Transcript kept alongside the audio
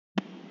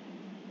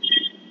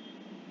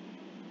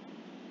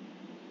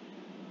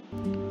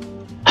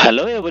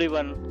Hello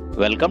everyone,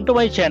 welcome to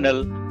my channel.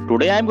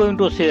 Today I am going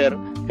to share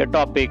a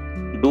topic.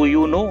 Do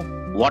you know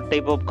what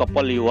type of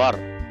couple you are?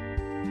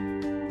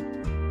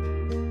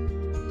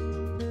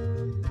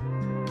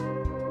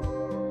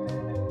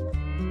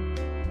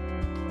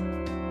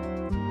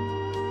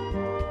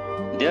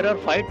 There are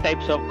 5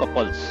 types of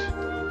couples.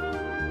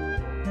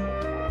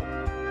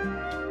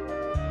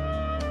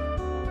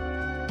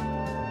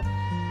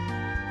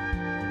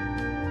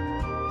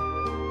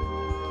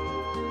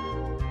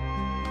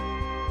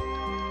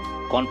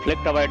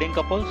 Conflict avoiding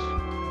couples,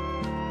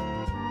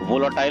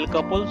 volatile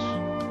couples,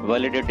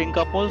 validating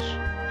couples,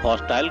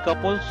 hostile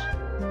couples,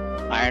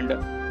 and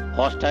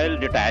hostile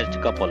detached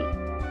couple.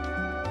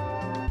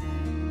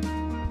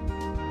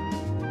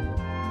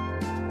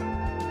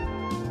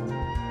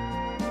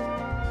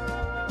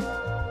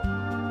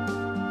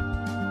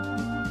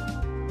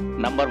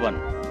 Number 1.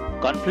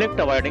 Conflict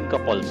avoiding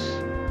couples.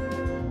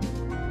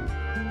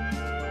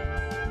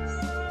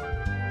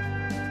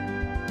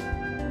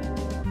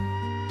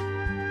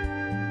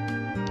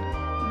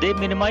 They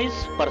minimize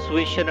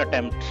persuasion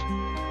attempts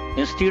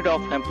instead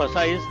of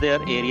emphasize their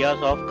areas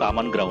of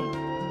common ground.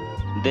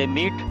 They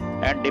meet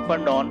and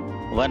depend on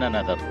one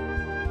another.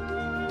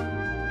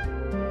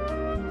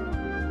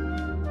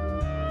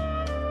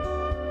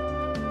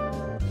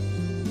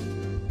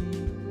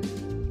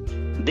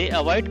 They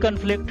avoid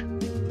conflict,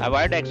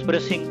 avoid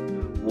expressing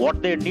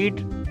what they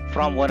need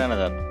from one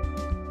another.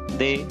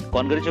 They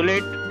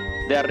congratulate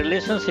their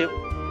relationship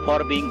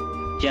for being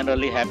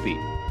generally happy.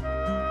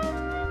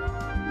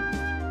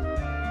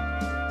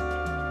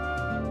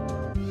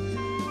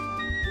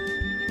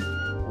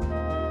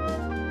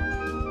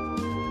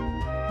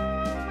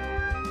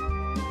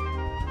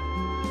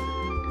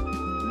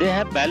 They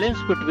have balance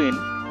between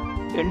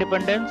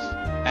independence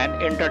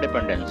and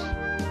interdependence.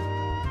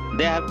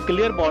 They have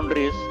clear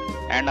boundaries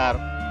and are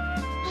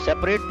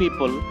separate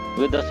people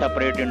with a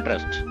separate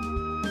interest.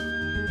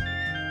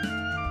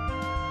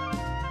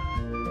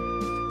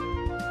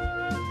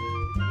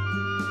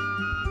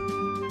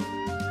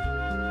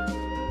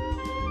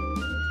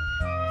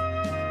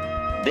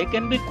 They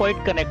can be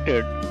quite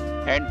connected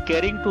and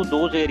caring to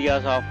those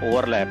areas of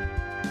overlap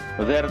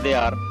where they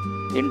are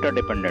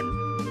interdependent.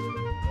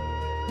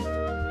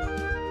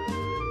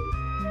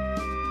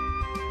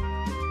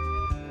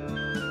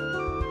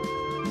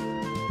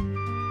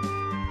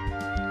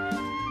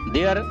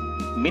 They are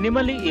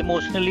minimally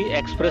emotionally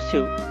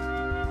expressive.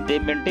 They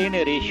maintain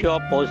a ratio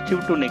of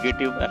positive to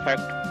negative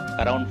affect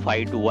around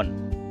 5 to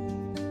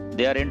 1.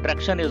 Their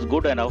interaction is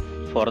good enough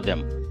for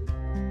them.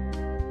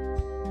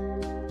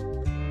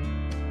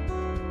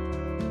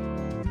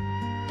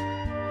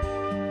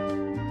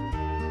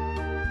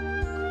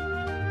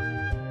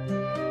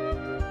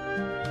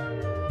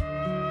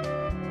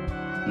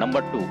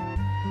 Number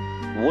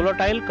 2.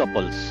 Volatile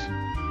couples.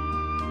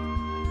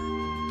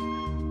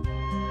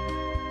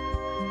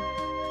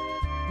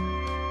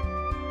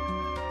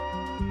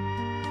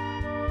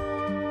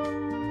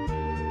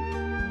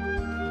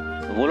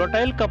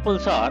 Volatile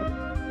couples are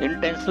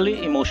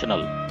intensely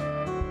emotional.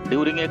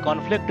 During a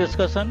conflict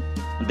discussion,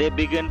 they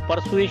begin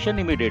persuasion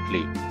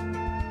immediately.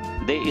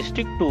 They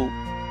stick to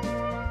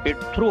it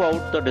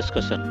throughout the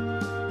discussion.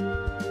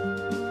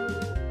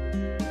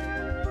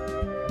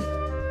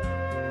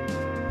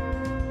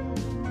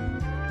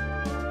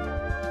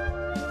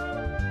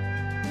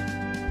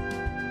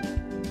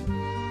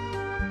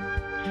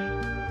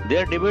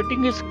 Their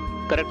debating is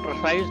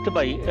characterized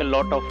by a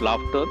lot of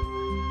laughter,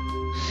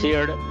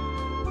 shared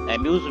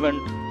amusement,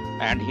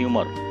 and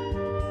humor.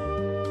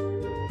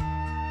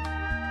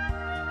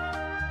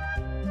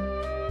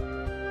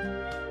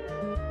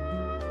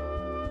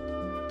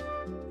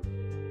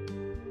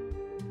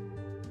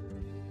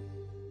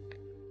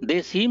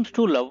 They seem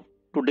to love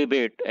to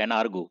debate and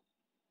argue,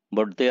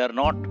 but they are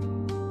not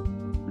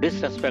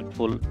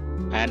disrespectful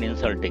and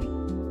insulting.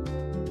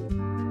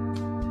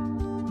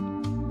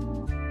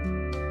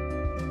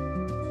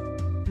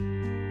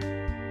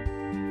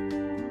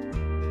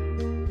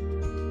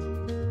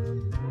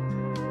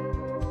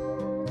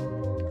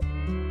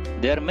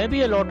 There may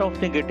be a lot of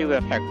negative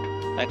affect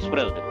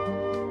expressed,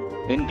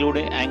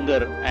 including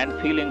anger and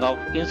feeling of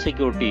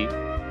insecurity,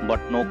 but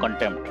no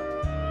contempt.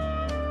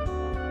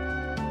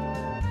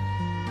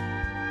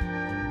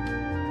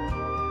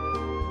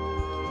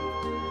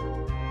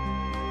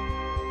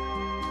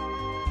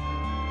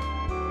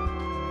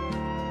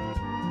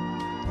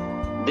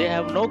 They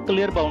have no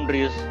clear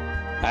boundaries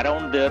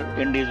around their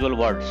individual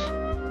words.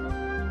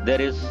 There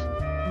is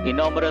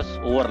enormous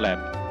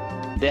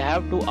overlap. They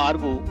have to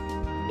argue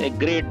a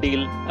great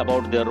deal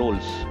about their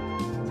roles.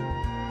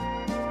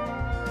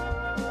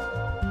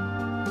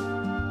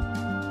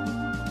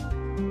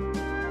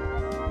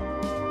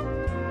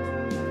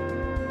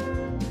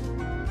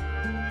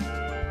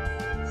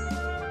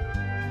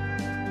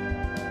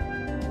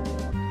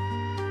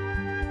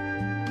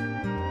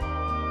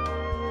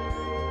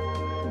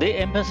 They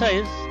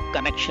emphasize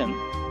connection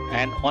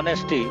and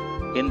honesty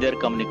in their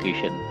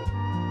communication.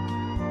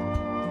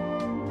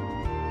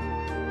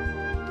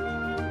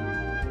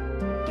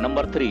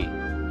 Number 3.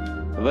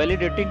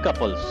 Validating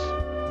couples.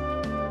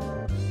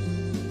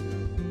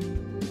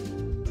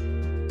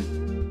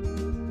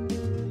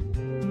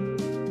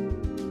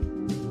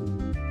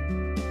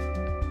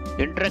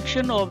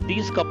 Interaction of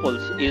these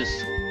couples is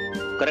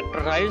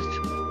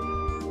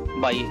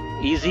characterized by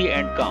easy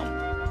and calm.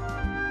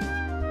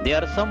 They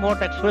are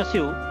somewhat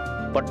expressive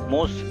but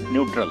most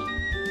neutral.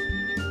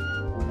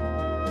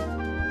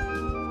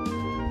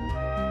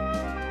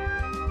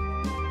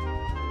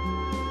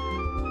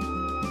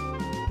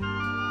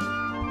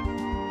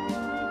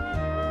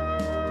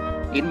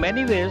 In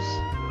many ways,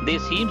 they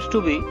seem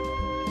to be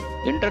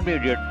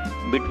intermediate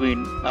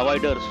between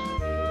avoiders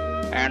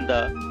and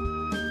the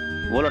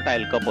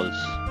volatile couples.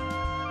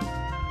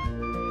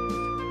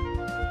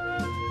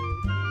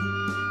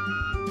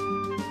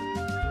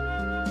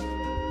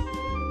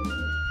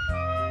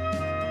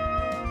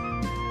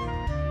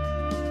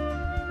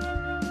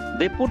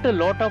 They put a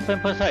lot of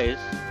emphasis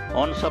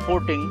on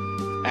supporting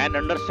and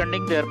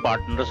understanding their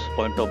partner's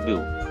point of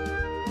view.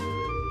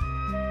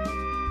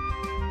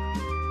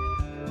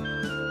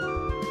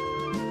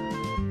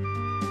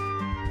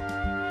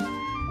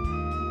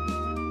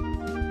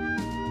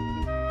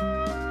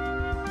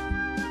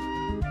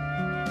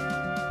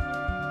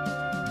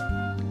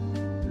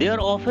 They are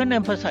often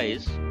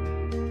emphasized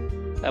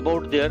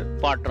about their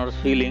partner's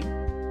feeling.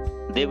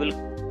 They will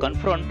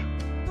confront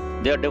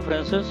their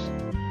differences,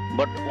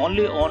 but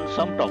only on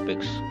some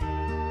topics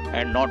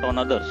and not on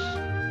others.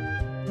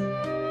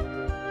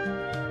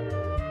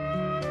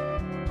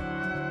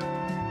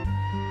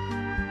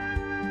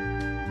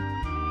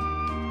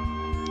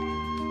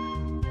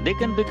 They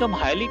can become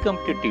highly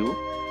competitive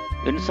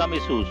in some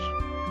issues,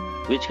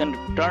 which can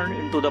turn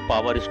into the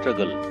power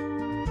struggle.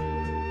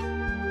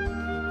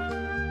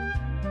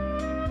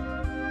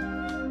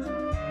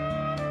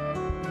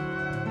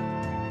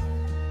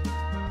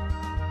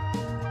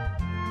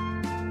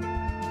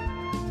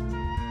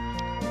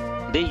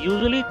 They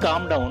usually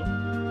calm down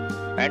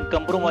and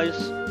compromise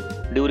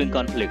during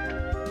conflict.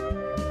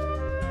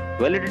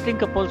 Validating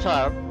couples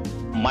are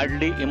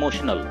mildly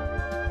emotional.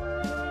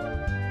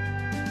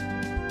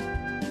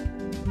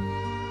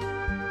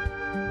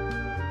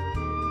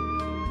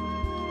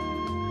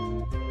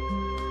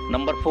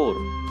 Number 4.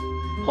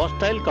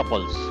 Hostile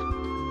couples.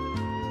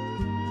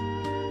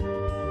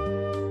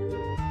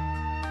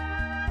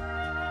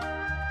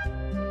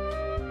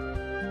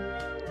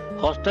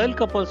 Hostile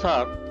couples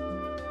are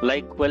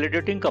like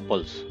validating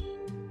couples,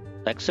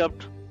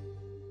 except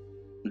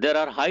there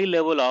are high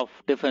level of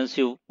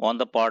defensive on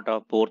the part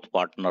of both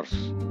partners.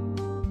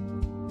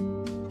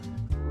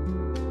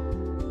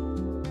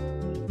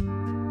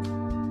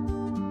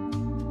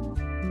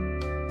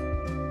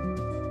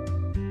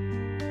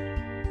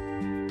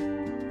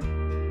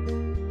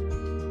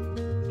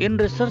 In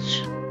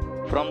research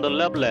from the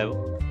lab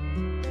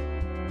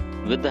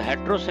with the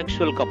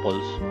heterosexual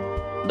couples,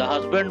 the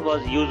husband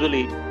was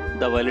usually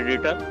the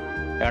validator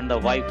and the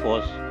wife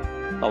was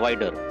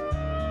avoider.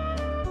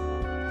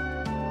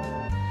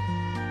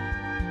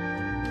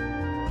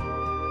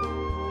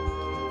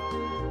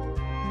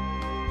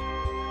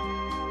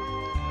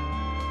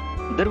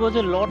 There was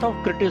a lot of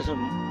criticism,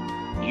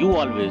 you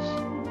always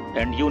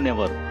and you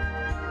never,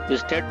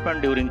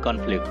 statement during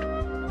conflict.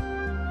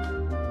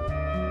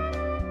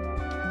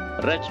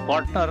 Rach's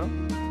partner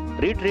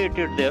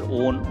reiterated their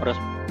own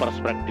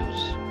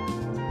perspectives.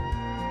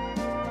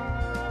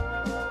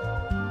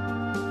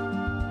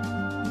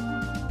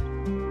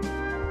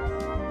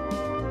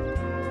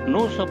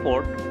 No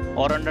support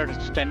or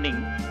understanding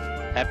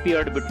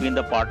appeared between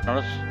the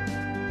partners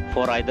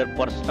for either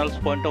personal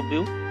point of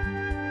view.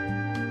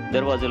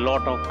 There was a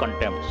lot of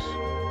contempt.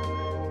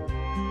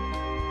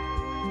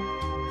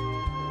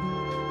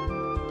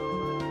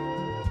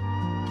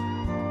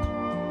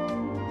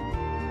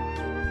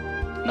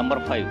 Number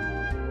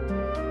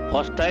 5.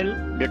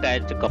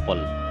 Hostile-Detached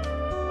couple.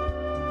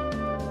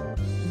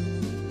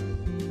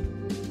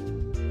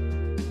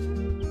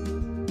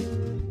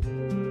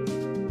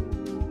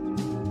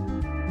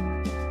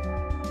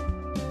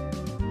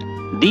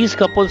 These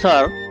couples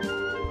are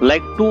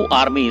like two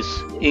armies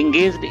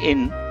engaged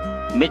in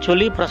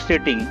mutually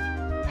frustrating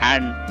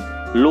and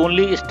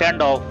lonely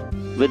standoff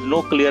with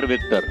no clear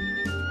victor,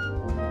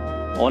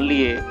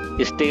 only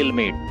a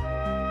stalemate.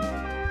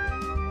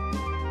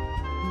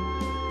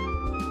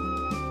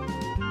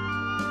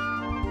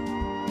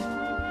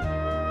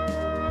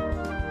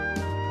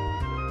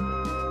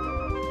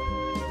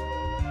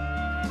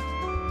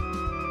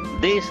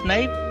 They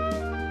snipe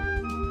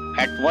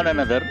at one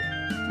another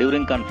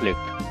during conflict,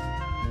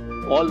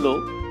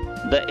 although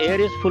the air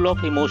is full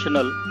of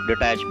emotional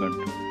detachment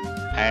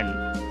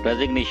and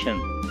resignation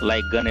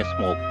like gun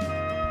smoke.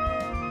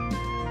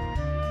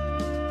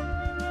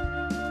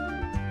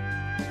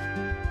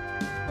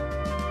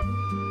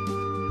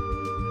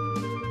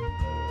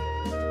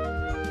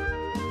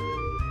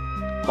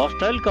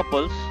 Hostile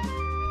couples,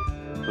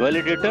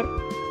 validator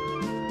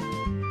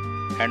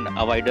and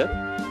avoider,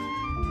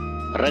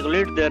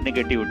 regulate their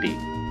negativity,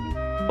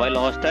 while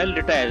hostile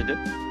detached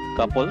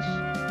couples,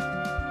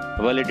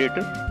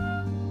 validator,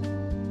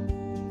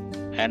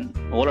 and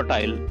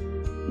volatile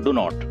do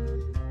not.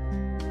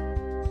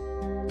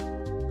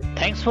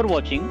 Thanks for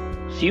watching.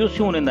 See you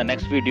soon in the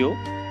next video.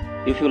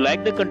 If you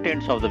like the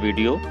contents of the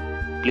video,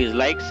 please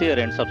like, share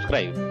and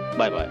subscribe.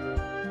 Bye bye.